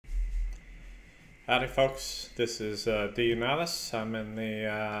Howdy folks, this is D. Novice. I'm in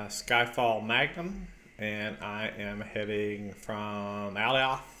the Skyfall Magnum and I am heading from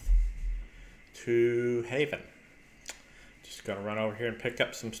Alioth to Haven. Just going to run over here and pick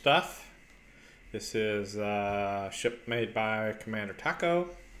up some stuff. This is a ship made by Commander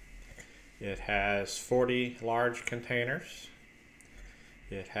Taco. It has 40 large containers.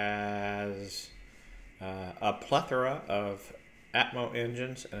 It has a plethora of Atmo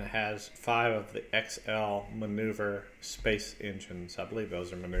engines, and it has 5 of the XL maneuver space engines. I believe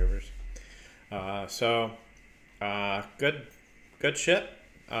those are maneuvers. Good ship.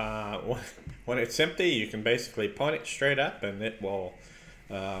 When it's empty, you can basically point it straight up and it will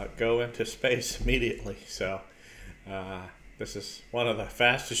go into space immediately. So this is one of the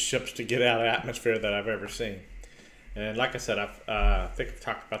fastest ships to get out of atmosphere that I've ever seen. And like I said, I think I've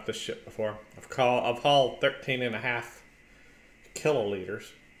talked about this ship before. I've hauled 13.5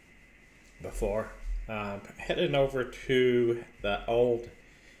 kiloliters before. Heading over to the old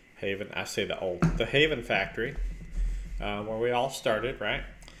Haven, the Haven factory, where we all started, right?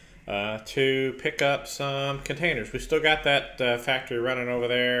 To pick up some containers. We still got that factory running over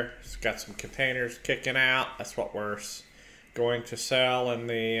there. It's got some containers kicking out. That's what we're going to sell in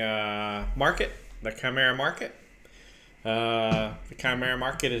the market, the Chimera market. The Chimera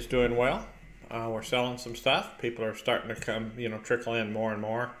market is doing well. We're selling some stuff. People are starting to come, trickle in more and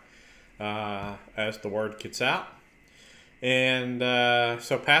more as the word gets out. And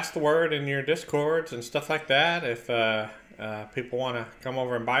so pass the word in your Discords and stuff like that. If people want to come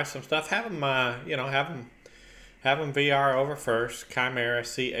over and buy some stuff, have them, have them VR over first. Chimera,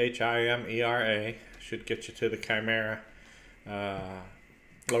 Chimera, should get you to the Chimera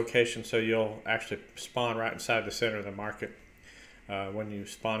location, so you'll actually spawn right inside the center of the market when you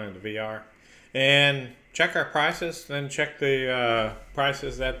spawn into VR. And check our prices, then check the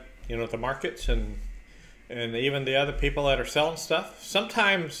prices that the markets and even the other people that are selling stuff.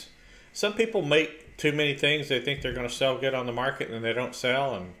 Sometimes some people make too many things. They think they're going to sell good on the market and they don't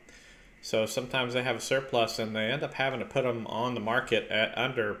sell, and so sometimes they have a surplus and they end up having to put them on the market at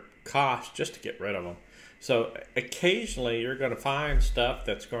under cost just to get rid of them. So occasionally you're going to find stuff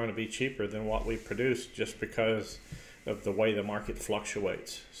that's going to be cheaper than what we produce just because of the way the market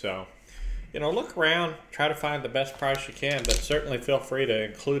fluctuates. So look around, try to find the best price you can, but certainly feel free to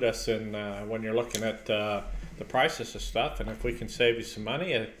include us in when you're looking at the prices of stuff. And if we can save you some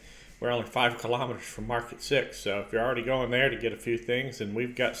money, we're only 5 kilometers from Market 6. So if you're already going there to get a few things and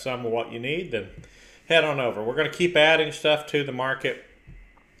we've got some of what you need, then head on over. We're going to keep adding stuff to the market.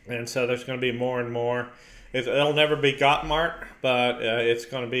 And so there's going to be more and more. It'll never be Gottmart, but it's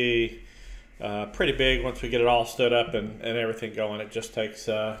going to be pretty big once we get it all stood up and everything going. It just takes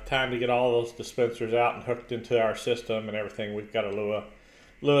time to get all those dispensers out and hooked into our system and everything. We've got a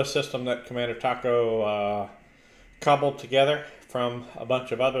Lua system that Commander Taco cobbled together from a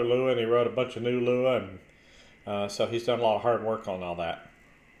bunch of other Lua, and he wrote a bunch of new Lua, and so he's done a lot of hard work on all that.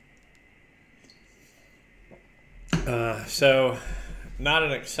 So not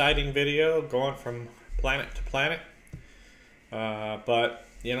an exciting video going from planet to planet, but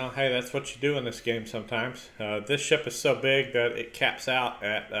hey, that's what you do in this game sometimes. This ship is so big that it caps out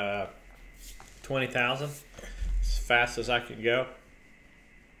at 20,000, as fast as I can go.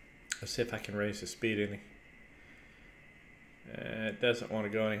 Let's see if I can raise the speed any. It doesn't want to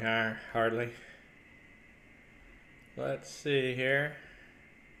go any higher, hardly. Let's see here.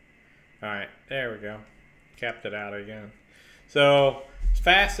 Alright, there we go. Capped it out again. So, as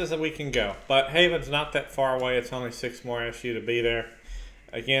fast as we can go. But Haven's not that far away. It's only 6 more SU to be there.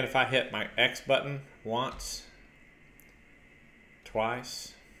 Again, if I hit my X button once,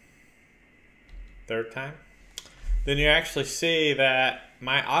 twice, third time, then you actually see that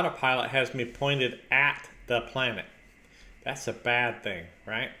my autopilot has me pointed at the planet. That's a bad thing,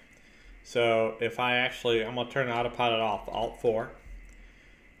 right? So if I'm going to turn the autopilot off, Alt 4.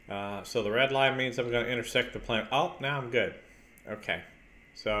 So the red line means I'm going to intersect the planet. Oh, now I'm good. Okay.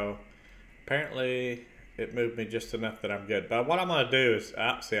 So apparently it moved me just enough that I'm good. But what I'm going to do is,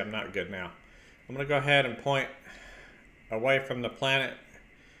 see, I'm not good now. I'm going to go ahead and point away from the planet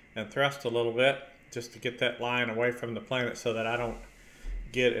and thrust a little bit just to get that line away from the planet so that I don't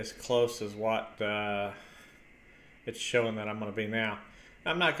get as close as what it's showing that I'm going to be now.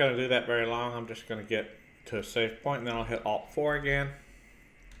 I'm not going to do that very long. I'm just going to get to a safe point, and then I'll hit Alt 4 again.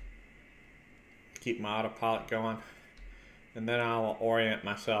 Keep my autopilot going. And then I'll orient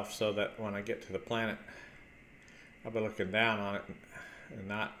myself so that when I get to the planet, I'll be looking down on it and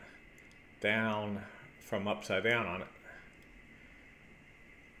not down from upside down on it.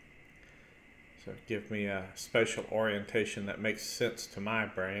 So give me a spatial orientation that makes sense to my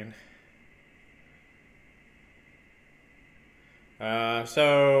brain.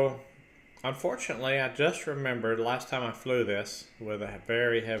 So unfortunately, I just remembered last time I flew this with a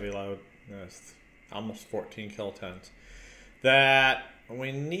very heavy load, almost 14 kilotons, that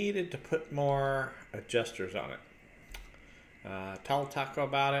we needed to put more adjusters on it. Told Taco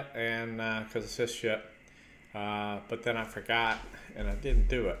about it, and because it's his ship, but then I forgot and I didn't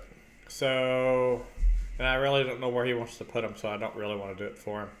do it. So, and I really don't know where he wants to put them, so I don't really want to do it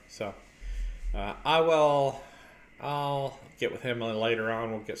for him. So I'll get with him later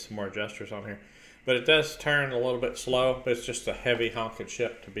on. We'll get some more adjusters on here. But it does turn a little bit slow, but it's just a heavy honking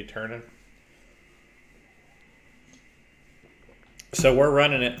ship to be turning. So we're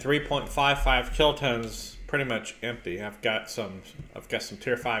running at 3.55 kilotons, pretty much empty. I've got some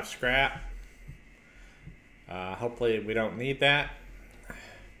tier 5 scrap. Hopefully we don't need that,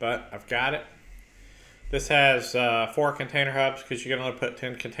 but I've got it. This has 4 container hubs because you can only put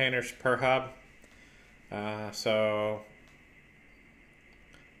 10 containers per hub. So,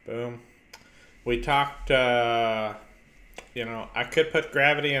 boom. We talked, you know, I could put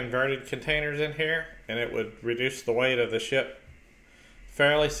gravity inverted containers in here and it would reduce the weight of the ship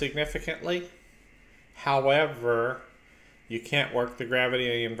fairly significantly. However, you can't work the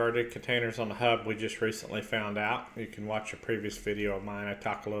gravity inverted containers on the hub. We just recently found out. You can watch a previous video of mine. I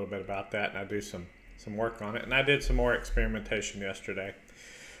talk a little bit about that and I do some work on it. And I did some more experimentation yesterday.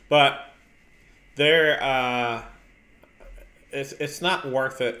 But it's not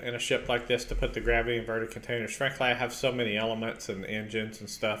worth it in a ship like this to put the gravity inverted containers. Frankly, I have so many elements and engines and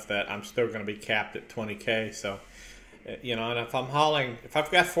stuff that I'm still going to be capped at 20K. So, you know, and if I've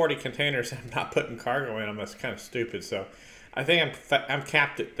got 40 containers and I'm not putting cargo in them, that's kind of stupid. So I think I'm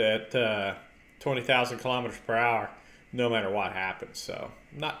capped at 20,000 kilometers per hour no matter what happens. So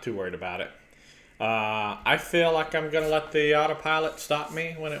I'm not too worried about it. I feel like I'm going to let the autopilot stop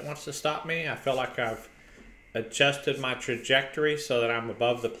me when it wants to stop me. I feel like I've adjusted my trajectory so that I'm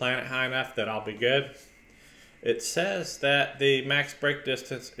above the planet high enough that I'll be good. It says that the max brake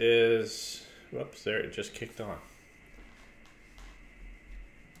distance is, whoops, there it just kicked on.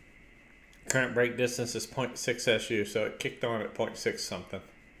 Current brake distance is 0.6 SU, so it kicked on at 0.6 something.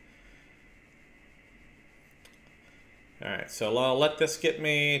 Alright, so I'll let this get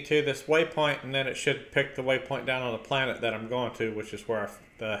me to this waypoint, and then it should pick the waypoint down on the planet that I'm going to, which is where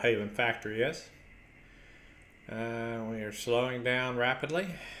the Haven factory is. We are slowing down rapidly.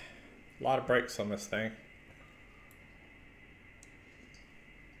 A lot of brakes on this thing.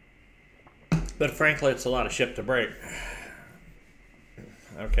 But frankly, it's a lot of ship to brake.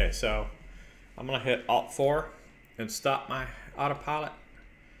 Okay, so I'm going to hit Alt 4 and stop my autopilot.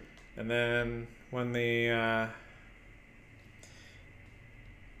 And then when I'm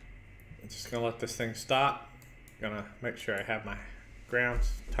just going to let this thing stop. I'm going to make sure I have my ground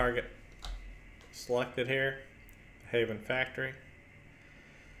target selected here. Haven factory.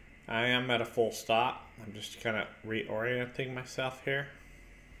 I am at a full stop. I'm just kind of reorienting myself here.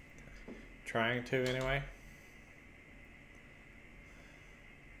 Trying to anyway.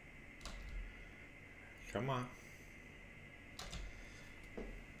 Come on.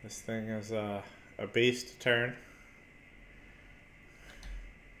 This thing is a beast to turn.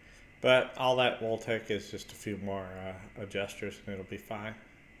 But all that will take is just a few more adjusters and it'll be fine.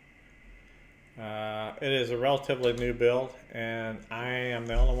 It is a relatively new build and I am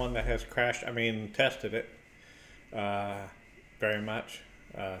the only one that has tested it very much.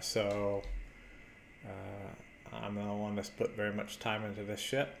 I'm the only one that's put very much time into this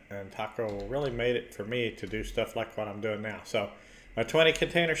ship, and Taco really made it for me to do stuff like what I'm doing now. So my 20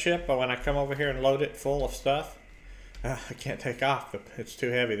 container ship, but when I come over here and load it full of stuff, I can't take off. It's too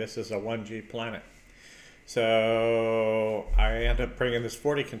heavy. This is a 1G planet. So I end up bringing this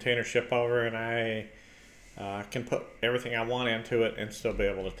 40 container ship over, and I can put everything I want into it and still be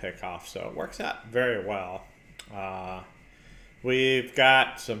able to take off. So it works out very well. We've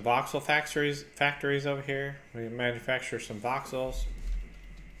got some voxel factories over here. We manufacture some voxels.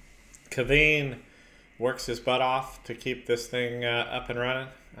 Kaveen works his butt off to keep this thing up and running.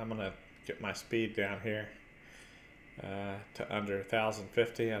 I'm going to get my speed down here to under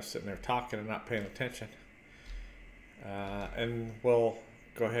 1,050. I was sitting there talking and not paying attention. And we'll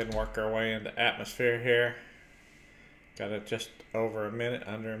go ahead and work our way into atmosphere here. Got it just over a minute,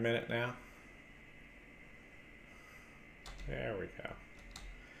 under a minute now. There we go.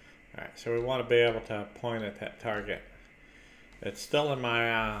 Alright, so we want to be able to point at that target. It's still in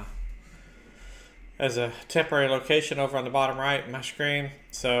my, as a temporary location over on the bottom right of my screen.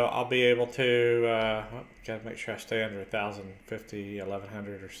 So I'll be able to, gotta make sure I stay under 1,050,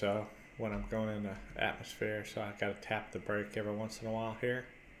 1,100 or so when I'm going into atmosphere. So I gotta tap the brake every once in a while here.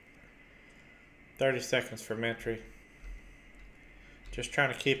 30 seconds from entry. Just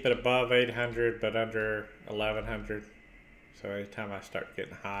trying to keep it above 800 but under 1100. So anytime I start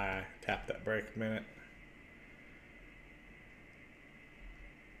getting high, I tap that brake a minute.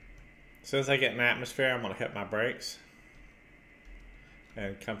 As soon as I get in atmosphere, I'm going to hit my brakes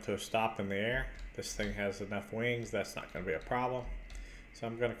and come to a stop in the air. This thing has enough wings, that's not going to be a problem. So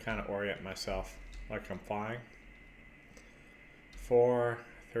I'm going to kind of orient myself like I'm flying. 4,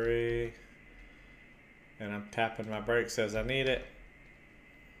 3, and I'm tapping my brakes as I need it.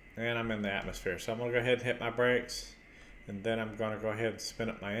 And I'm in the atmosphere. So I'm going to go ahead and hit my brakes. And then I'm going to go ahead and spin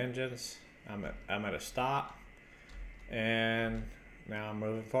up my engines. I'm at a stop. And now I'm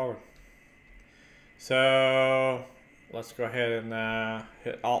moving forward. So let's go ahead and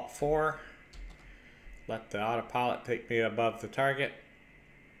hit Alt 4. Let the autopilot take me above the target.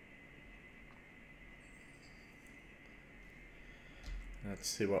 Let's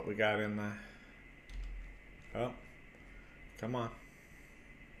see what we got in the... Oh, come on.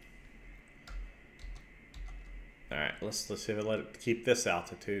 All right, let's see if I let it keep this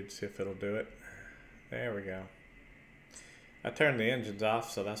altitude, see if it'll do it. There we go. I turned the engines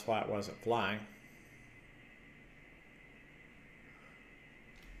off, so that's why it wasn't flying.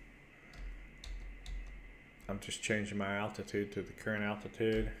 I'm just changing my altitude to the current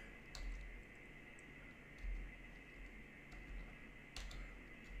altitude.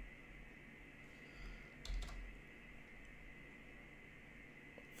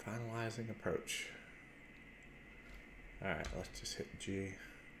 Finalizing approach. Alright, let's just hit G.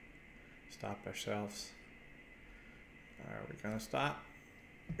 Stop ourselves. Are we going to stop?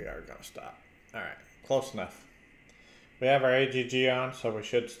 We are going to stop. Alright, close enough. We have our AGG on, so we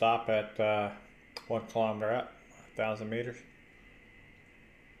should stop at 1 kilometer up, 1,000 meters.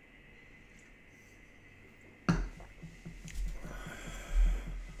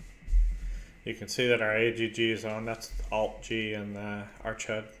 You can see that our AGG is on. That's Alt G and the arch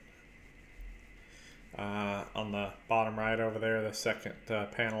HUD. On the bottom right over there, the second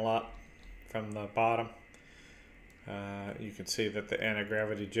panel up from the bottom, you can see that the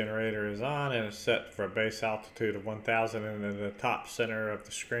anti-gravity generator is on and it's set for a base altitude of 1,000, and in the top center of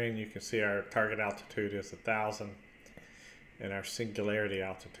the screen you can see our target altitude is 1,000 and our singularity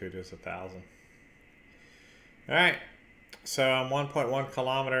altitude is 1,000. Alright, so I'm 1.1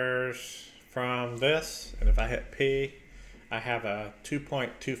 kilometers from this, and if I hit P, I have a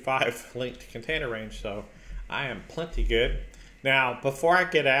 2.25 linked container range, so I am plenty good. Now, before I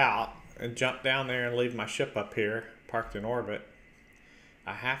get out and jump down there and leave my ship up here, parked in orbit,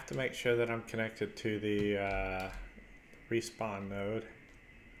 I have to make sure that I'm connected to the respawn node,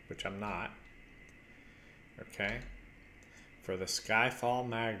 which I'm not. Okay, for the Skyfall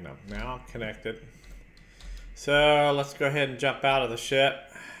Magnum. Now I'm connected. So let's go ahead and jump out of the ship.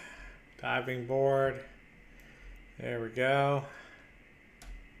 Diving board. There we go.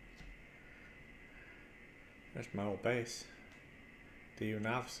 There's my old base. DU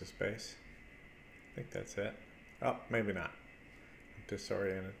Novice's base. I think that's it. Oh, maybe not. I'm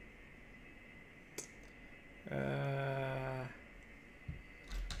disoriented.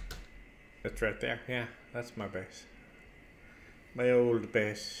 It's right there. Yeah, that's my base. My old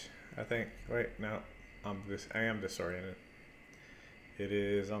base, I think. Wait, no. I am disoriented. It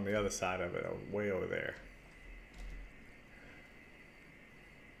is on the other side of it, way over there.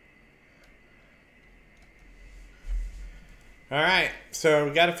 Alright, so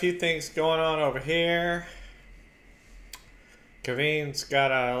we got a few things going on over here. Kavin's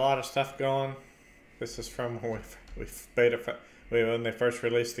got a lot of stuff going. This is from when when they first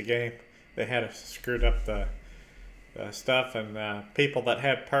released the game. They had screwed up the stuff, and people that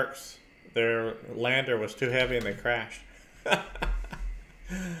had perks, their lander was too heavy and they crashed.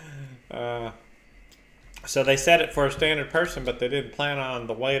 So they set it for a standard person, but they didn't plan on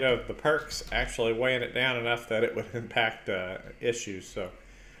the weight of the perks actually weighing it down enough that it would impact issues. So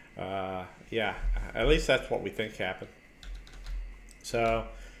yeah, at least that's what we think happened. So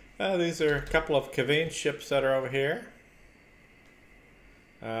these are a couple of Kavin's ships that are over here.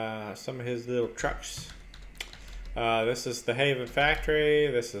 Some of his little trucks. This is the Haven factory.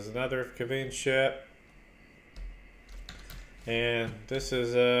 This is another Kavin's ship. And this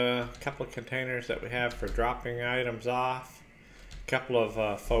is a couple of containers that we have for dropping items off. A couple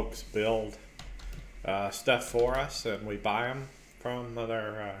of folks build stuff for us, and we buy them from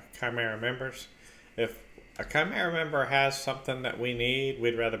other Chimera members. If a Chimera member has something that we need,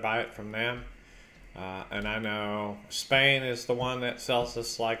 we'd rather buy it from them. And I know Spain is the one that sells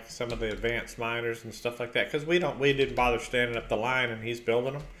us like some of the advanced miners and stuff like that, because we didn't bother standing up the line, and he's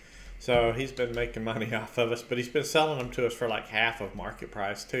building them. So he's been making money off of us, but he's been selling them to us for like half of market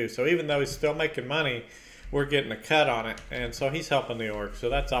price too. So even though he's still making money, we're getting a cut on it, and so he's helping the org, so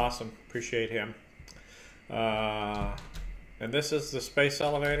that's awesome. Appreciate him. And this is the space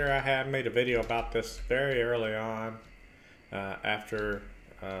elevator. I had made a video about this very early on after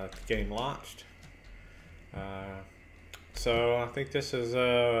the game launched. So I think this is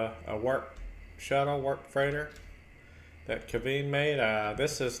a warp shuttle, warp freighter that Kaveen made.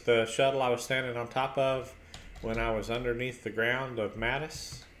 This is the shuttle I was standing on top of when I was underneath the ground of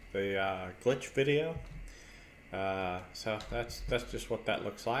Mattis, the glitch video. So that's just what that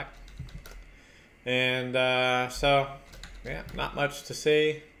looks like. And so yeah, not much to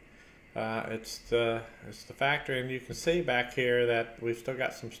see. It's the factory, and you can see back here that we've still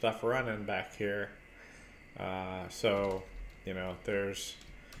got some stuff running back here. So you know, there's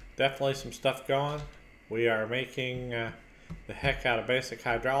definitely some stuff going. We are making the heck out of basic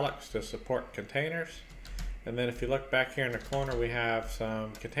hydraulics to support containers. And then if you look back here in the corner, we have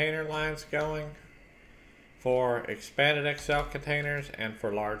some container lines going for expanded XL containers and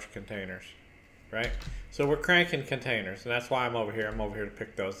for large containers, right? So we're cranking containers, and that's why I'm over here. I'm over here to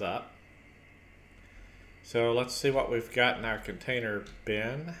pick those up. So let's see what we've got in our container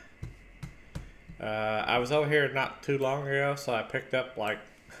bin. I was over here not too long ago, so I picked up like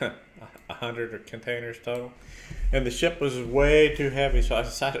 100 containers total. And the ship was way too heavy, so I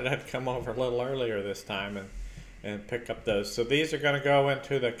decided I'd come over a little earlier this time and pick up those. So these are going to go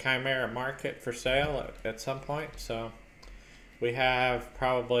into the Chimera market for sale at some point. So we have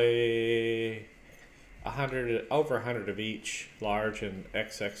probably over 100 of each, large and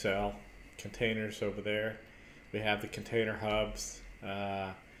XXL containers over there. We have the container hubs.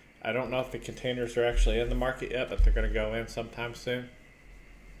 I don't know if the containers are actually in the market yet, but they're going to go in sometime soon.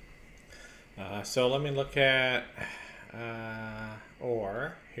 So let me look at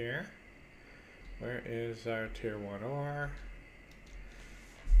ore here. Where is our tier 1 ore?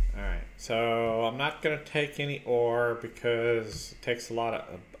 Alright, so I'm not going to take any ore because it takes a lot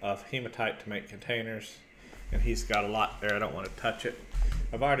of hematite to make containers, and he's got a lot there. I don't want to touch it.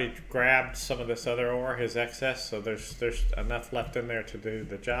 I've already grabbed some of this other ore, his excess, so there's enough left in there to do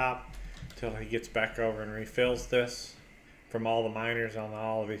the job until he gets back over and refills this from all the miners on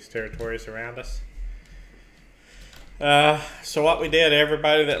all of these territories around us. So what we did,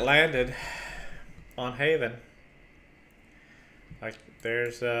 everybody that landed on Haven, like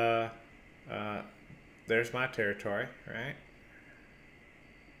there's my territory, right?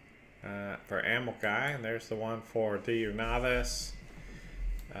 For Amel Guy, and there's the one for DU Novice.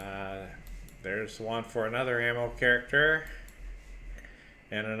 There's one for another ammo character,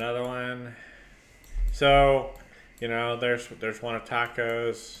 and another one. So, you know, there's one of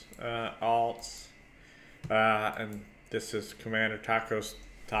Taco's alts, and this is Commander Taco's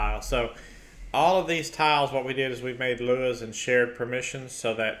tile. So, all of these tiles, what we did is we made Luas and shared permissions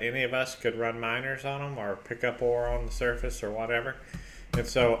so that any of us could run miners on them or pick up ore on the surface or whatever. And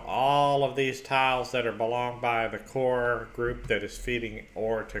so all of these tiles that are belonged by the core group that is feeding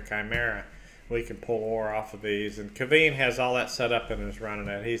ore to Chimera, we can pull ore off of these. And Kaveen has all that set up and is running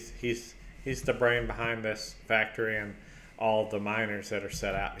it. He's the brain behind this factory and all the miners that are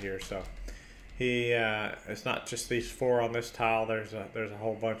set out here. So it's not just these 4 on this tile. There's a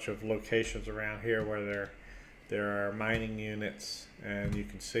whole bunch of locations around here where there are mining units, and you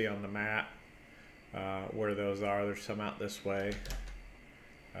can see on the map where those are. There's some out this way.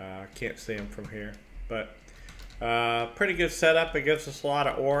 Can't see them from here, but pretty good setup. It gives us a lot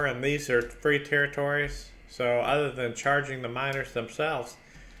of ore, and these are free territories. So other than charging the miners themselves,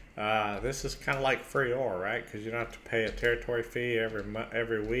 this is kind of like free ore, right? Because you don't have to pay a territory fee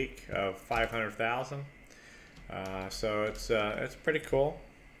every week of 500,000. So it's pretty cool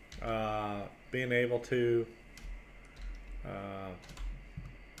being able to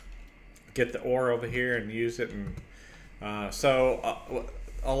get the ore over here and use it. And so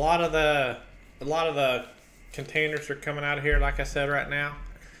a lot of the containers are coming out of here, like I said, right now.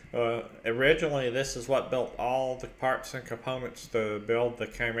 Originally, this is what built all the parts and components to build the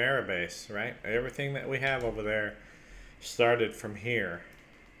Chimera base, right? Everything that we have over there started from here.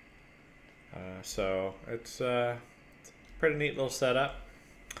 So it's a pretty neat little setup.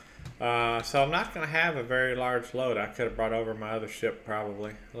 So I'm not going to have a very large load. I could have brought over my other ship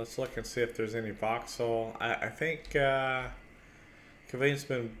probably. Let's look and see if there's any voxel. I think Kaveen's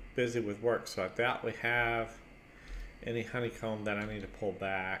been busy with work, so I doubt we have any honeycomb that I need to pull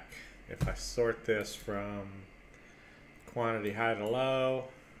back. If I sort this from quantity high to low,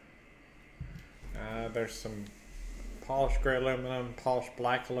 there's some polished gray aluminum, polished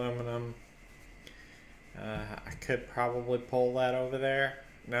black aluminum. I could probably pull that over there.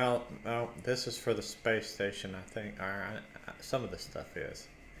 No, this is for the space station, I think. Some of this stuff is.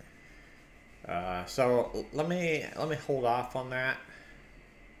 So let me hold off on that.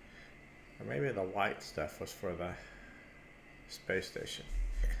 Or maybe the white stuff was for the space station.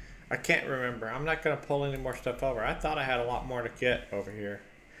 I can't remember. I'm not going to pull any more stuff over. I thought I had a lot more to get over here.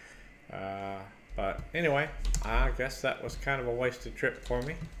 But anyway, I guess that was kind of a wasted trip for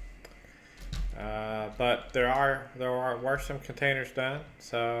me. But were some containers done,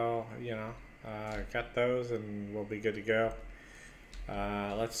 so you know, got those and we'll be good to go.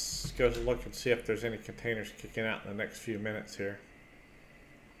 Let's go look and see if there's any containers kicking out in the next few minutes here,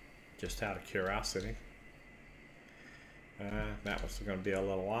 just out of curiosity. That was going to be a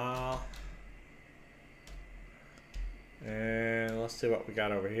little while. And let's see what we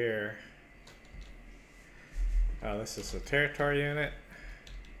got over here. Oh, this is a territory unit.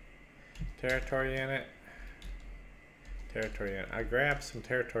 Territory unit. Territory unit. I grabbed some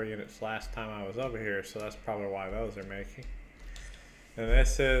territory units last time I was over here, so that's probably why those are making. And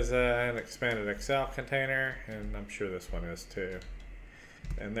this is an expanded Excel container, and I'm sure this one is too.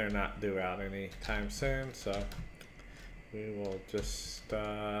 And they're not due out anytime soon, so we will just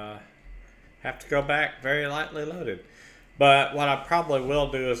have to go back very lightly loaded. But what I probably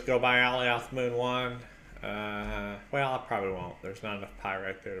will do is go by Alioth Moon 1. Well, I probably won't. There's not enough pie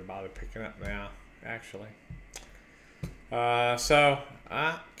right there to bother picking up now, actually. So,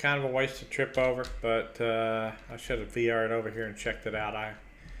 kind of a wasted trip over, but I should have VR'd over here and checked it out.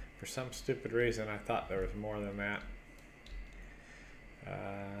 For some stupid reason, I thought there was more than that.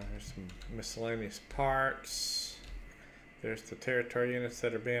 There's some miscellaneous parts. There's the territory units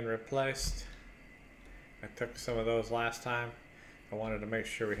that are being replaced. I took some of those last time. I wanted to make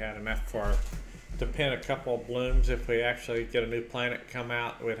sure we had enough to pin a couple of blooms. If we actually get a new planet come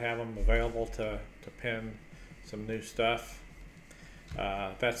out, we'd have them available to pin some new stuff.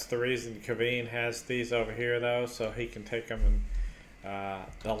 That's the reason Kaveen has these over here, though, so he can take them. And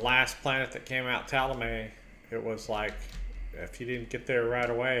the last planet that came out, Ptolemy, it was like if you didn't get there right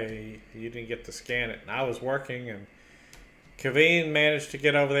away, you didn't get to scan it. And I was working, and Kaveen managed to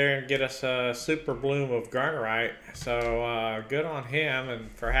get over there and get us a super bloom of Garnerite. So good on him,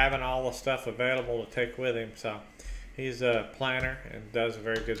 and for having all the stuff available to take with him. So he's a planner and does a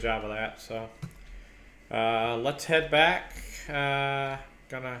very good job of that. So let's head back.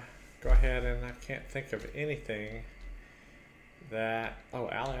 Gonna go ahead, and I can't think of anything that... Oh,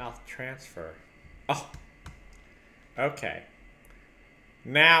 Alioth transfer. Oh, okay.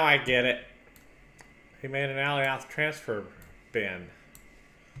 Now I get it. He made an Alioth transfer bin.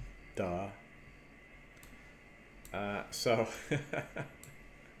 Duh. So,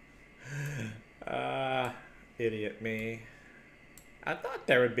 idiot me. I thought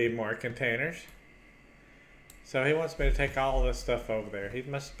there would be more containers. So he wants me to take all of this stuff over there. He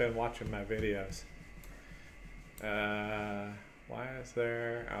must have been watching my videos. Why is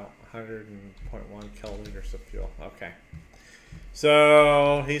there... Oh, 100.1 kiloliters of fuel. Okay.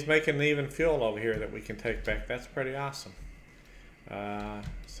 So he's making even fuel over here that we can take back. That's pretty awesome.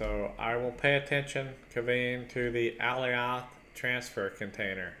 So I will pay attention, Kaveen, to the Alioth transfer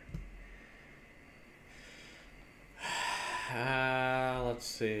container. Let's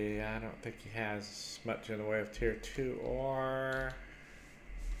see. I don't think he has much in the way of tier 2 or...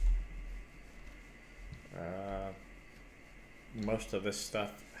 most of this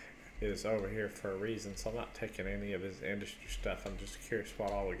stuff is over here for a reason, so I'm not taking any of his industry stuff. I'm just curious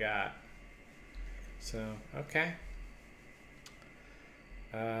what all we got. So, okay.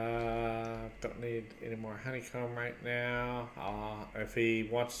 Don't need any more honeycomb right now. If he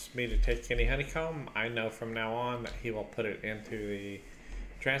wants me to take any honeycomb, I know from now on that he will put it into the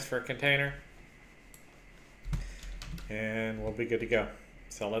transfer container, and we'll be good to go.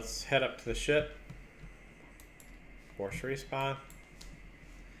 So let's head up to the ship. Force respawn.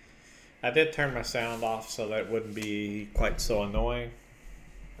 I did turn my sound off so that it wouldn't be quite so annoying.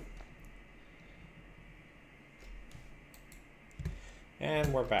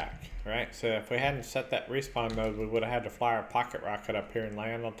 And we're back, right? So if we hadn't set that respawn mode, we would have had to fly our pocket rocket up here and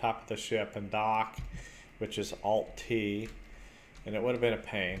land on top of the ship and dock, which is Alt-T, and it would have been a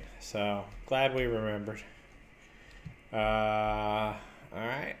pain. So glad we remembered. All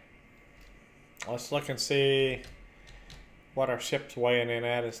right. Let's look and see what our ship's weighing in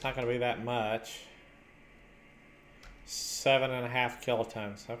at. It's not going to be that much. 7.5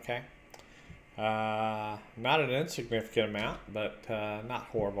 kilotons. Okay. Not an insignificant amount, but not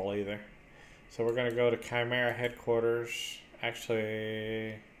horrible either. So we're going to go to Chimera headquarters.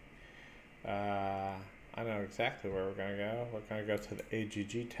 Actually, I know exactly where we're going to go. We're going to go to the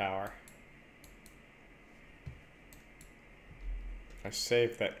AGG tower. I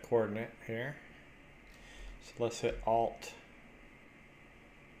saved that coordinate here. So let's hit Alt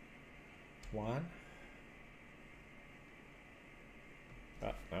 1.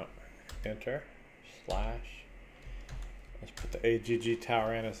 Oh, no. Enter. Slash. Let's put the AGG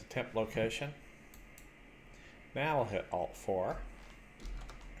tower in as a temp location. Now we'll hit Alt 4.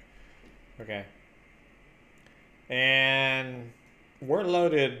 Okay. And we're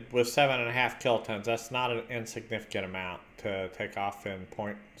loaded with 7.5 kilotons. That's not an insignificant amount to take off in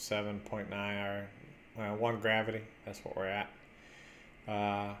 0.7, 0.9, or 1 gravity. That's what we're at.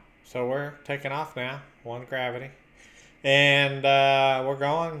 So we're taking off now, 1 gravity. And we're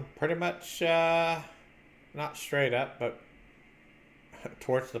going pretty much, not straight up, but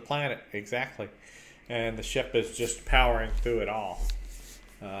towards the planet, exactly. And the ship is just powering through it all.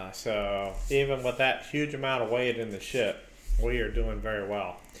 So even with that huge amount of weight in the ship, we are doing very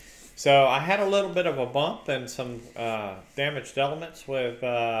well. So I had a little bit of a bump and some damaged elements with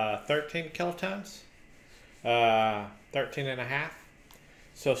 13 kilotons, 13 and a half.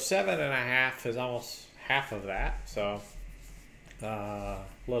 So 7.5 is almost half of that. So a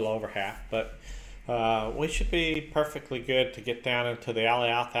little over half, but we should be perfectly good to get down into the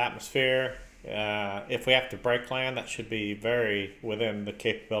Alioth atmosphere. If we have to brake land, that should be very within the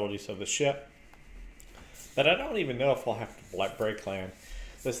capabilities of the ship. But I don't even know if we'll have to brake land.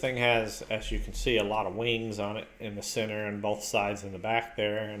 This thing has, as you can see, a lot of wings on it in the center and both sides in the back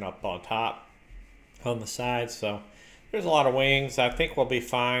there and up on top on the sides. So there's a lot of wings. I think we'll be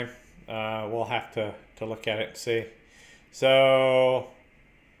fine. We'll have to look at it and see. So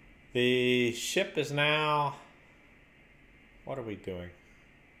the ship is now, what are we doing?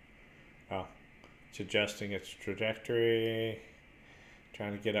 Oh, it's adjusting its trajectory,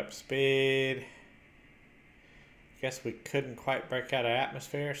 trying to get up speed. I guess we couldn't quite break out of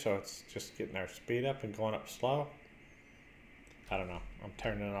atmosphere, so it's just getting our speed up and going up slow. I don't know. I'm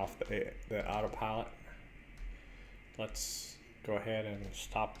turning off the autopilot. Let's go ahead and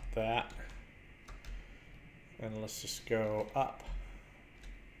stop that. And let's just go up.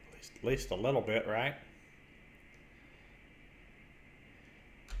 At least a little bit, right?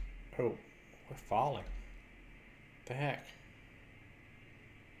 Oh, we're falling. What the heck?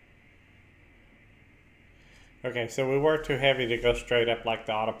 Okay, so we were too heavy to go straight up like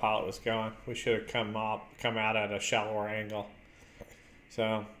the autopilot was going. We should have come out at a shallower angle.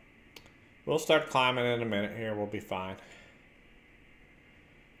 So we'll start climbing in a minute here. We'll be fine.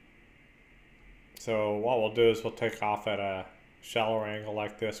 So what we'll do is we'll take off at a shallower angle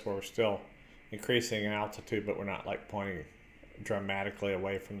like this where we're still increasing in altitude, but we're not like pointing dramatically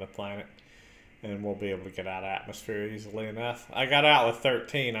away from the planet. And we'll be able to get out of atmosphere easily enough. I got out with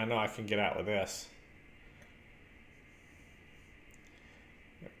 13. I know I can get out with this.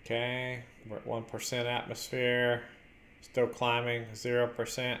 Okay, we're at 1% atmosphere. Still climbing,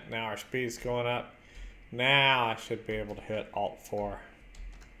 0%. Now our speed's going up. Now I should be able to hit Alt 4.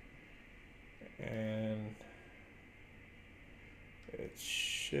 And it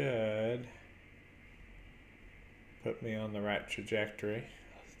should put me on the right trajectory.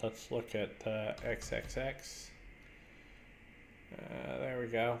 Let's look at XXX. There we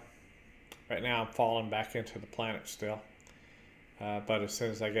go. Right now I'm falling back into the planet still. But as soon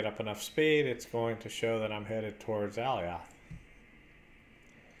as I get up enough speed, it's going to show that I'm headed towards Alioth.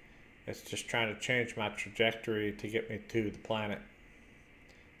 It's just trying to change my trajectory to get me to the planet.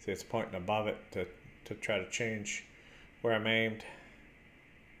 See, it's pointing above it to try to change where I'm aimed.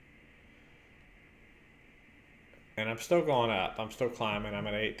 And I'm still going up. I'm still climbing. I'm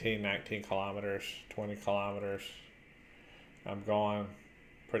at 18, 19 kilometers, 20 kilometers. I'm going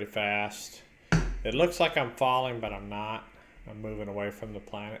pretty fast. It looks like I'm falling, but I'm not. I'm moving away from the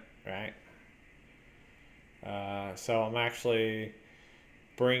planet, right? So I'm actually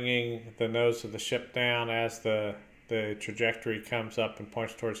bringing the nose of the ship down as the trajectory comes up and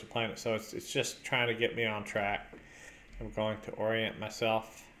points towards the planet. So it's just trying to get me on track. I'm going to orient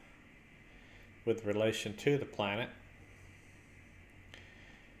myself with relation to the planet.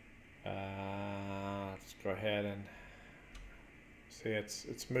 Let's go ahead and see,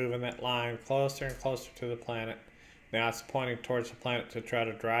 it's moving that line closer and closer to the planet. Now it's pointing towards the planet to try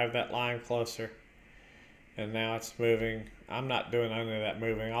to drive that line closer. And now it's moving. I'm not doing any of that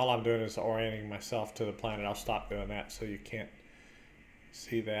moving. All I'm doing is orienting myself to the planet. I'll stop doing that so you can't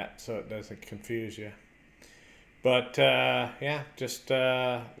see that, so it doesn't confuse you. But yeah, just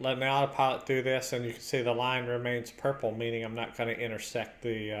letting the autopilot do this, and you can see the line remains purple, meaning I'm not going to intersect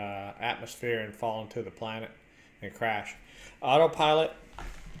the atmosphere and fall into the planet and crash. Autopilot,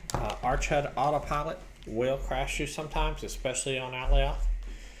 Archhead autopilot will crash you sometimes, especially on Alioth,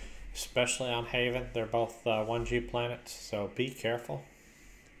 especially on Haven. They're both 1G planets, so be careful.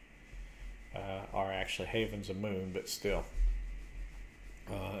 Or actually, Haven's a moon, but still.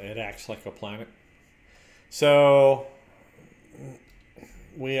 It acts like a planet. So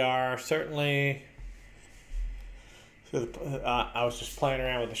we are certainly. I was just playing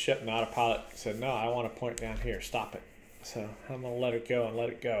around with the ship, and the autopilot said, "No, I want to point down here. Stop it." So I'm gonna let it go and let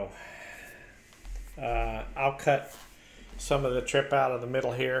it go. I'll cut some of the trip out of the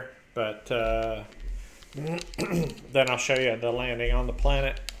middle here, but then I'll show you the landing on the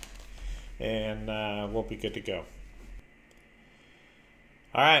planet, and we'll be good to go.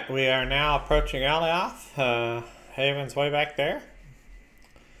 All right, we are now approaching Alioth. Haven's way back there.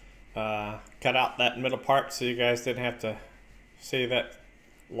 Cut out that middle part so you guys didn't have to see that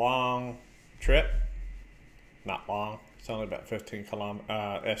long trip. Not long. It's only about 15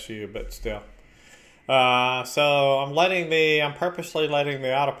 SU, but still. So I'm purposely letting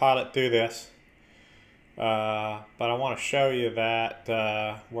the autopilot do this. But I want to show you that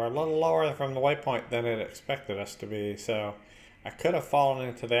we're a little lower from the waypoint than it expected us to be. So I could have fallen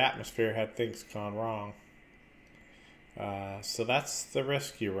into the atmosphere had things gone wrong. So that's the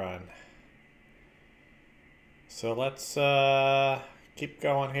risk you run. So let's keep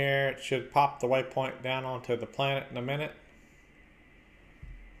going here. It should pop the waypoint down onto the planet in a minute.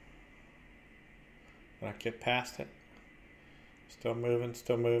 When I get past it. Still moving,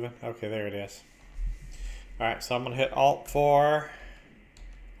 still moving. Okay, there it is. Alright, so I'm going to hit Alt 4,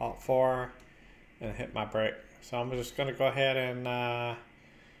 and hit my brake. So I'm just going to go ahead and I'm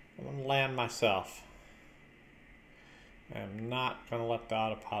going to land myself. I'm not going to let the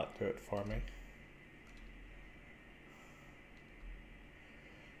autopilot do it for me.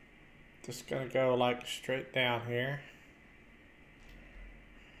 Just going to go like straight down here.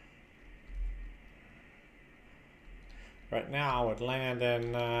 Right now I would land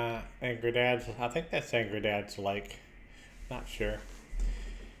in Angry Dad's, I think that's Angry Dad's lake. Not sure.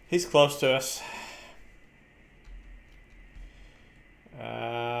 He's close to us.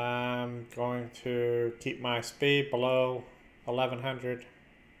 I'm going to keep my speed below 1100.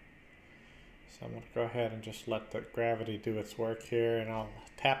 So I'm going to go ahead and just let the gravity do its work here, and I'll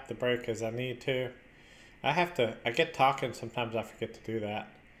tap the brake as I need to. I get talking, sometimes I forget to do that.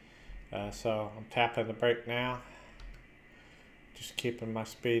 So I'm tapping the brake now. Just keeping my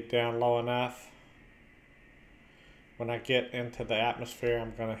speed down low enough. When I get into the atmosphere,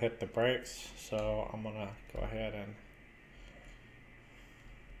 I'm going to hit the brakes. So I'm going to go ahead and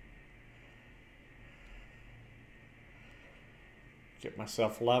get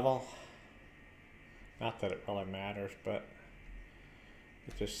myself level. Not that it really matters, but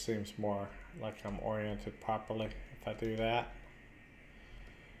it just seems more like I'm oriented properly if I do that.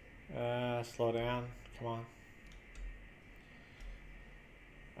 Slow down, come on.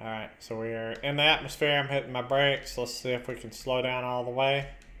 Alright, so we are in the atmosphere. I'm hitting my brakes. Let's see if we can slow down all the way.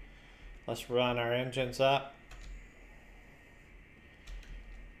 Let's run our engines up.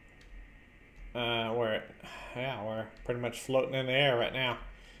 We're pretty much floating in the air right now.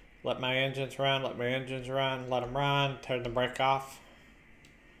 Let my engines run, let them run, turn the brake off.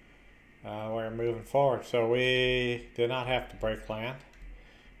 We're moving forward. So we did not have to brake land.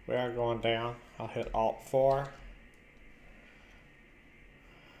 We are going down. I'll hit Alt 4.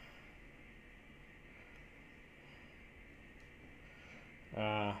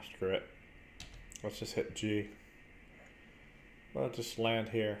 Screw it. Let's just hit G. We'll just land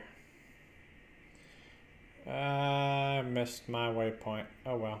here. I missed my waypoint.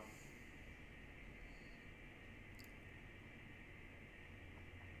 Oh well.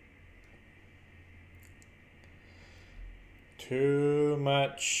 Too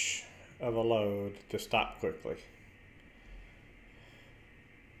much of a load to stop quickly.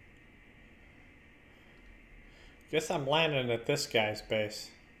 Guess I'm landing at this guy's base.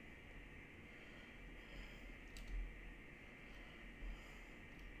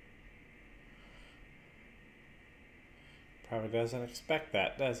 Probably doesn't expect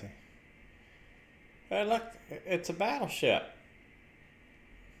that, does he? Hey, look, it's a battleship.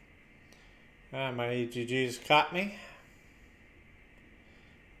 My AGG's caught me.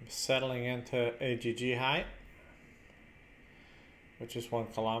 I'm settling into AGG height, which is 1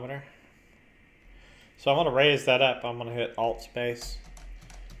 kilometer. So I'm going to raise that up. I'm going to hit Alt space,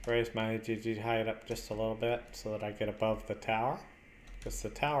 raise my AGG height up just a little bit so that I get above the tower, because the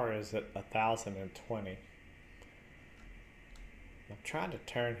tower is at 1,020. I'm trying to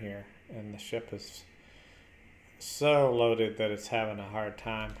turn here, and the ship is so loaded that it's having a hard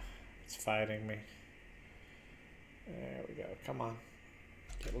time. It's fighting me. There we go. Come on.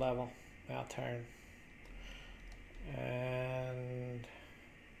 Get level. Now turn. And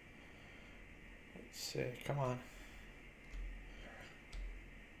let's see. Come on.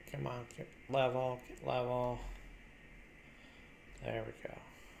 Come on. Get level. Get level. There we go.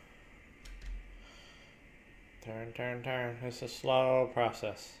 Turn, turn, turn. It's a slow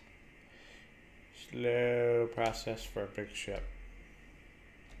process. Slow process for a big ship.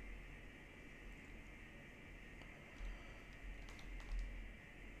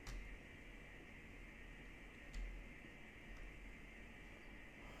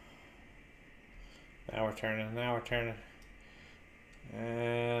 Now we're turning, now we're turning.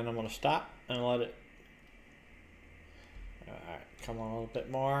 And I'm gonna stop and let it. Alright, come on a little bit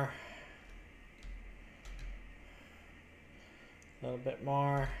more. A little bit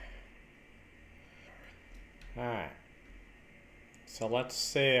more. Alright. So let's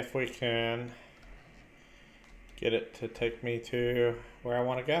see if we can get it to take me to where I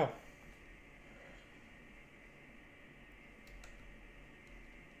want to go.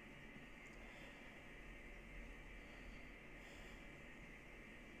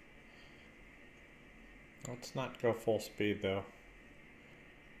 Let's not go full speed though.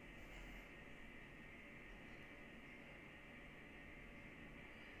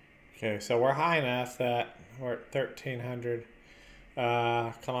 Okay, so we're high enough that we're at 1,300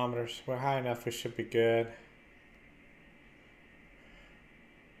 kilometers. We're high enough, we should be good.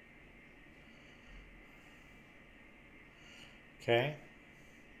 Okay.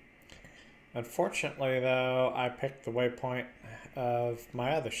 Unfortunately though, I picked the waypoint of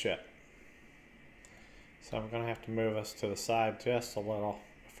my other ship. So I'm going to have to move us to the side just a little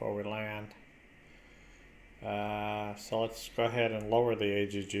before we land. So let's go ahead and lower the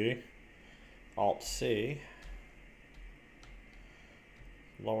AGG. Alt-C.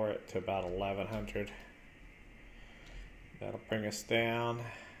 Lower it to about 1100. That'll bring us down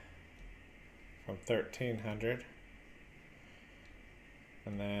from 1300.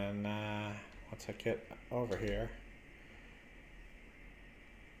 And then once I get over here,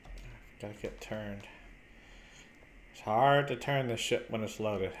 I've got to get turned. It's hard to turn this ship when it's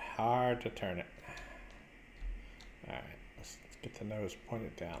loaded. Hard to turn it. Alright, let's get the nose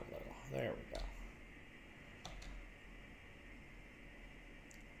pointed down a little. There we go.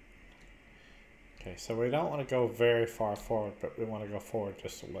 Okay, so we don't want to go very far forward, but we want to go forward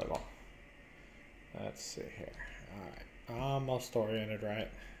just a little. Let's see here. Alright, almost oriented right.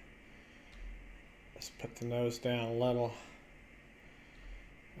 Let's put the nose down a little.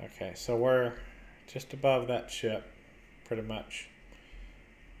 Okay, so we're just above that ship, pretty much.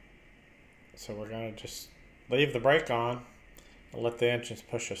 So we're going to just leave the brake on and let the engines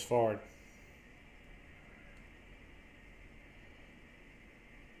push us forward.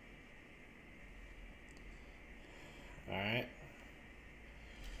 Alright.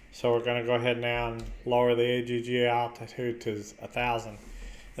 So we're going to go ahead now and lower the AGG altitude to 1,000.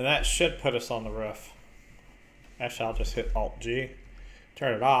 And that should put us on the roof. Actually, I'll just hit Alt-G,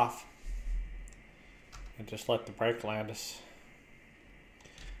 turn it off, and just let the brake land us.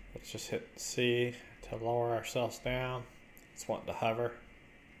 Let's just hit C to lower ourselves down. It's wanting to hover.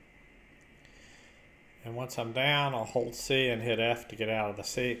 And once I'm down, I'll hold C and hit F to get out of the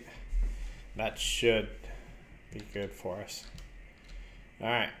seat. That should be good for us.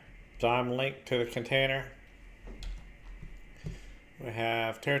 Alright, so I'm linked to the container. We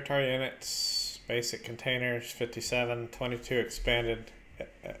have territory units, basic containers, 57, 22 expanded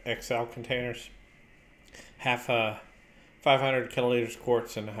XL containers, half 500 kiloliters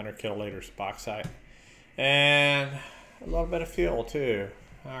quartz and 100 kiloliters bauxite, and a little bit of fuel too.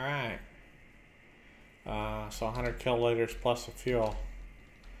 Alright, so 100 kiloliters plus of fuel.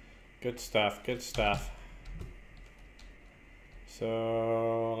 Good stuff, good stuff.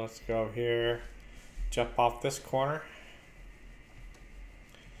 So let's go here, jump off this corner.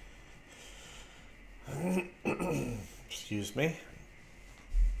 Excuse me.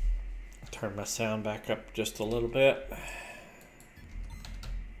 Turn my sound back up just a little bit.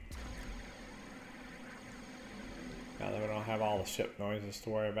 Now that we don't have all the ship noises to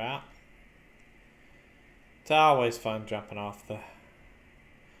worry about. It's always fun jumping off the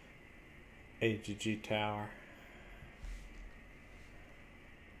AGG tower.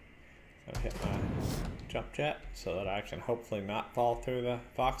 I'm gonna hit my jump jet so that I can hopefully not fall through the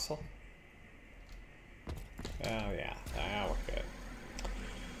voxel. Oh yeah, now we're good.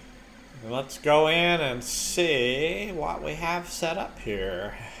 Let's go in and see what we have set up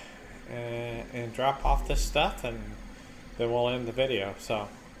here and drop off this stuff, and then we'll end the video. So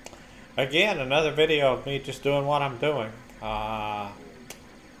again, another video of me just doing what I'm doing.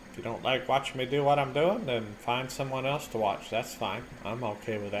 If you don't like watching me do what I'm doing, then find someone else to watch. That's fine. I'm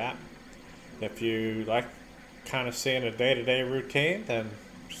okay with that. If you like kind of seeing a day-to-day routine, then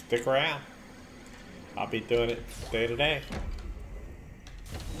stick around. I'll be doing it day to day.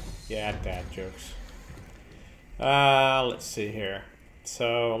 Yeah, dad jokes. Let's see here.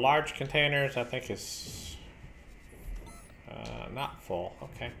 So large containers, I think is Not full.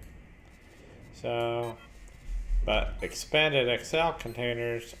 Okay. So, but expanded XL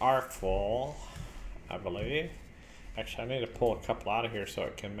containers are full, I believe. Actually, I need to pull a couple out of here so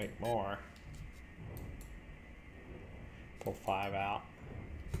it can make more. Pull 5 out.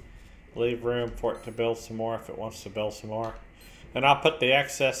 Leave room for it to build some more if it wants to build some more. And I'll put the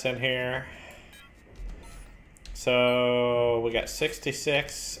excess in here. So we got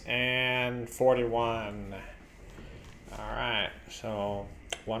 66 and 41. Alright, so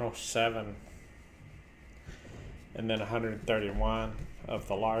 107. And then 131 of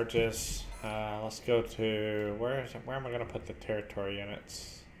the largest. Let's go to, where am I going to put the territory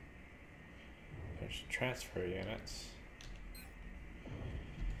units? There's transfer units.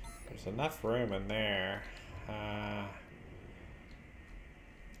 There's enough room in there. I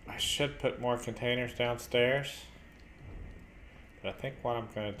should put more containers downstairs. But I think what I'm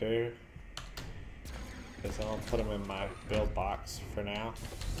going to do is I'll put them in my build box for now.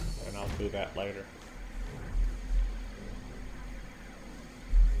 And I'll do that later.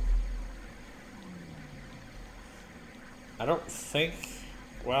 I don't think,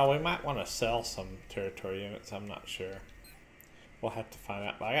 well, we might want to sell some territory units. I'm not sure. We'll have to find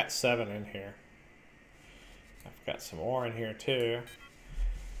out. But I got 7 in here. I've got some ore in here too.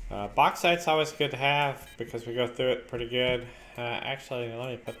 Bauxite's always good to have because we go through it pretty good. Actually, let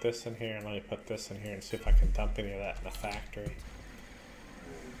me put this in here and let me put this in here and see if I can dump any of that in the factory.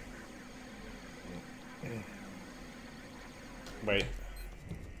 Wait.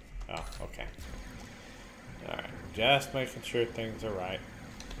 Oh, okay. Alright, just making sure things are right.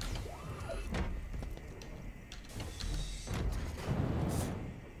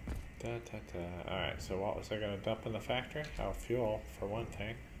 Alright, so what was I going to dump in the factory? Oh, fuel, for one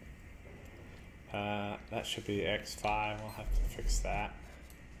thing. That should be X5. We'll have to fix that.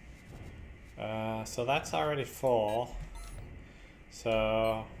 So that's already full.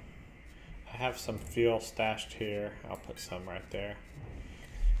 So I have some fuel stashed here. I'll put some right there.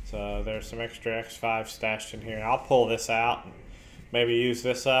 So there's some extra X5 stashed in here. I'll pull this out and maybe use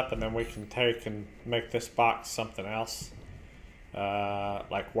this up, and then we can take and make this box something else.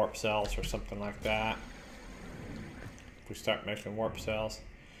 Like warp cells or something like that. If we start making warp cells.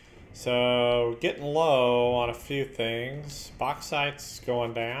 So getting low on a few things. Bauxite's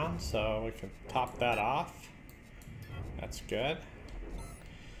going down, so we can top that off. That's good.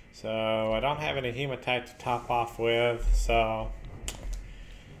 So I don't have any hematite to top off with, so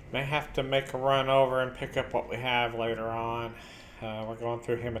may have to make a run over and pick up what we have later on. We're going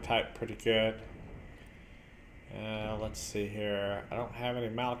through hematite pretty good. Let's see here. I don't have any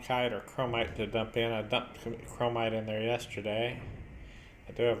malachite or chromite to dump in. I dumped chromite in there yesterday.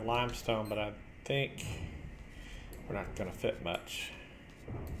 I do have limestone, but I think we're not going to fit much.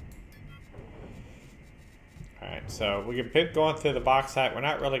 Alright, so we've been going through the bauxite. We're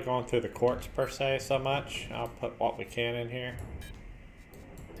not really going through the quartz per se so much. I'll put what we can in here.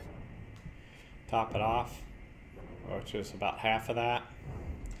 Top it off, which is about half of that.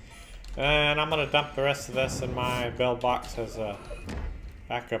 And I'm going to dump the rest of this in my build box as a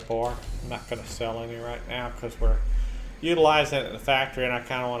backup ore. I'm not going to sell any right now because we're utilizing it in the factory, and I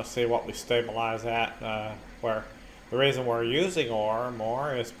kind of want to see what we stabilize at. Where the reason we're using ore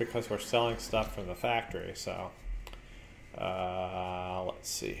more is because we're selling stuff from the factory. So let's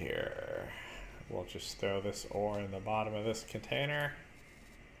see here. We'll just throw this ore in the bottom of this container.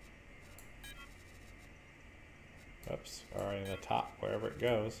 Oops, or in the top, wherever it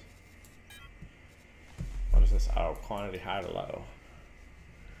goes. What is this? Oh, quantity high to low.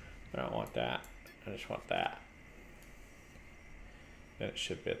 I don't want that. I just want that. Then it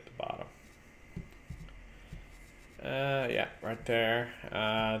should be at the bottom. Yeah, right there.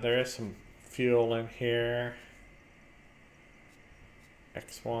 There is some fuel in here.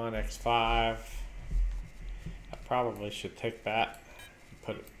 X1, X5. I probably should take that,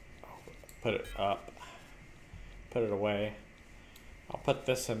 put it up, put it away. I'll put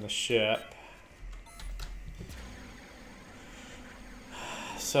this in the ship.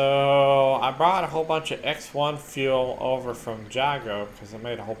 So I brought a whole bunch of X1 fuel over from Jago because I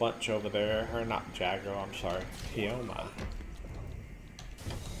made a whole bunch over there, or not Jago, I'm sorry, Pioma.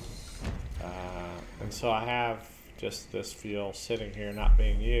 And so I have just this fuel sitting here not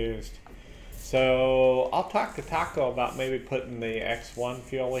being used. So I'll talk to Taco about maybe putting the X1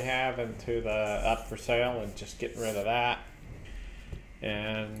 fuel we have into the up for sale and just getting rid of that.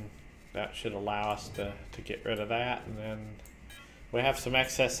 And that should allow us to get rid of that. And then we have some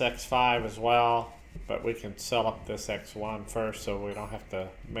excess X5 as well, but we can sell up this X1 first so we don't have to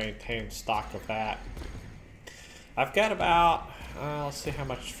maintain stock of that. I've got about, let's see how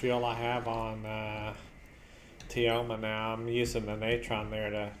much fuel I have on Tioma now. I'm using the Natron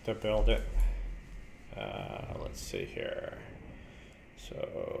there to build it. Let's see here.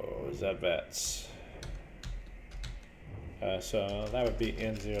 So Zevets. So that would be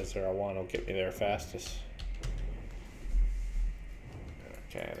N001 will get me there fastest.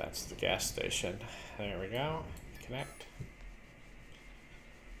 Okay, that's the gas station. There we go. Connect.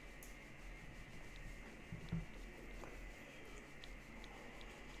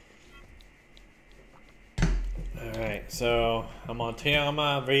 Alright, so I'm on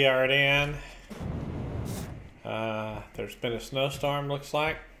Tioma, VR'd in. There's been a snowstorm, looks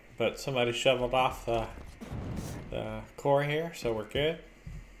like, but somebody shoveled off the core here, so we're good.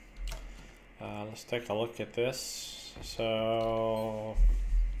 Let's take a look at this. So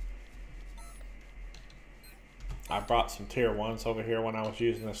I brought some tier 1s over here when I was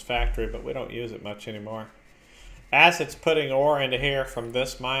using this factory, but we don't use it much anymore. As it's putting ore into here from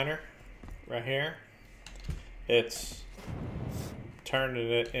this miner right here, it's turning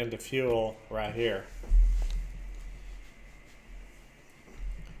it into fuel right here.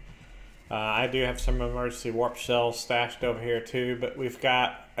 I do have some emergency warp cells stashed over here too, but we've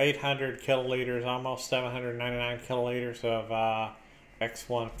got 800 kiloliters, almost 799 kiloliters of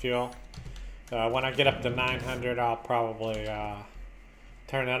X1 fuel. When I get up to 900, I'll probably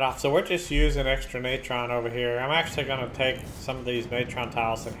turn that off. So we're just using extra natron over here. I'm actually going to take some of these natron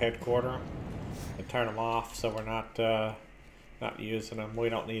tiles and headquarter them and turn them off, so we're not using them. We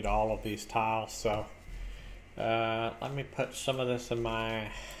don't need all of these tiles. So let me put some of this in my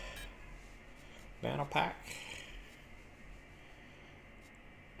nano pack.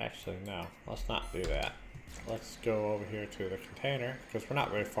 Actually, no, let's not do that. Let's go over here to the container because we're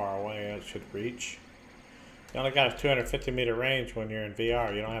not very far away. It should reach. You only got a 250 meter range when you're in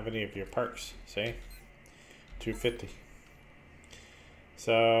VR. You don't have any of your perks. See? 250.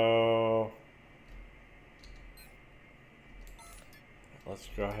 So let's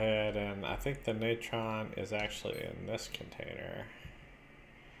go ahead, and I think the natron is actually in this container.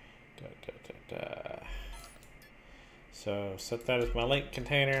 So set that as my link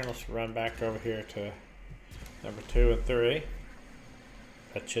container, and let's run back over here to number 2 and 3.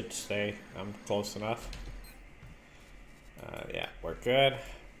 That should stay. I'm close enough. Yeah, we're good.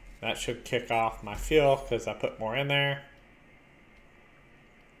 That should kick off my fuel because I put more in there.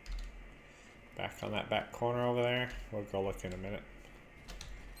 Back on that back corner over there. We'll go look in a minute.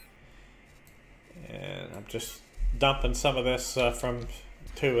 And I'm just dumping some of this from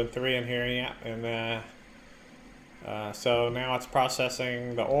 2 and 3 in here, yeah, and so now it's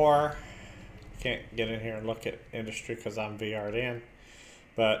processing the ore. Can't get in here and look at industry because I'm VR'd in,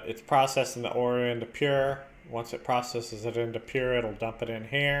 but it's processing the ore into pure. Once it processes it into pure, it'll dump it in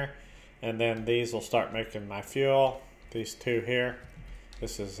here, and then these will start making my fuel. These two here,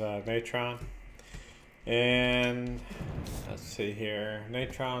 this is natron, and let's see here,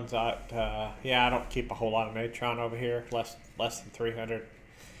 natron's out. Yeah, I don't keep a whole lot of natron over here, less than 300.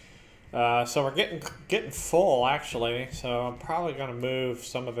 So we're getting full actually, so I'm probably going to move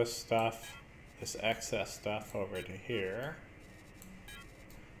some of this stuff, this excess stuff, over to here.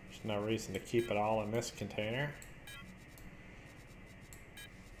 There's no reason to keep it all in this container.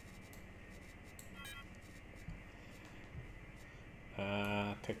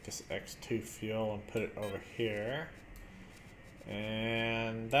 Take this X2 fuel and put it over here,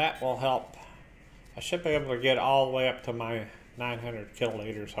 and that will help. I should be able to get all the way up to my 900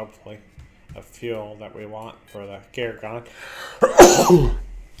 kiloliters, hopefully, of fuel that we want for the Gargon.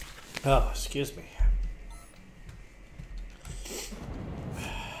 Oh, excuse me.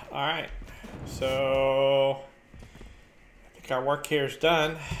 Alright, so I think our work here is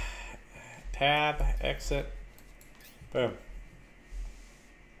done. Tab, exit, boom.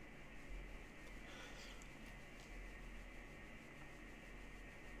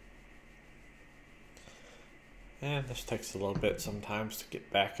 And this takes a little bit sometimes to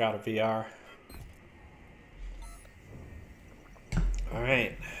get back out of VR.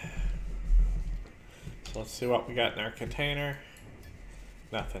 Alright. So let's see what we got in our container.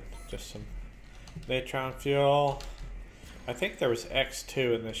 Nothing. Just some natron fuel. I think there was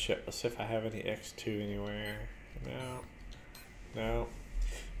X2 in this ship. Let's see if I have any X2 anywhere. No. No.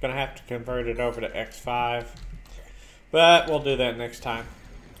 Gonna have to convert it over to X5. But we'll do that next time.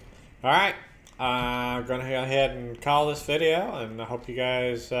 Alright. I'm going to go ahead and call this video, and I hope you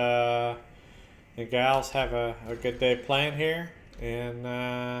guys and gals have a good day playing here. And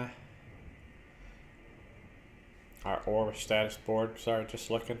our ore status board, sorry,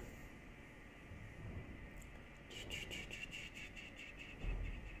 just looking.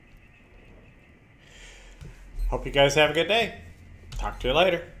 Hope you guys have a good day. Talk to you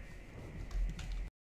later.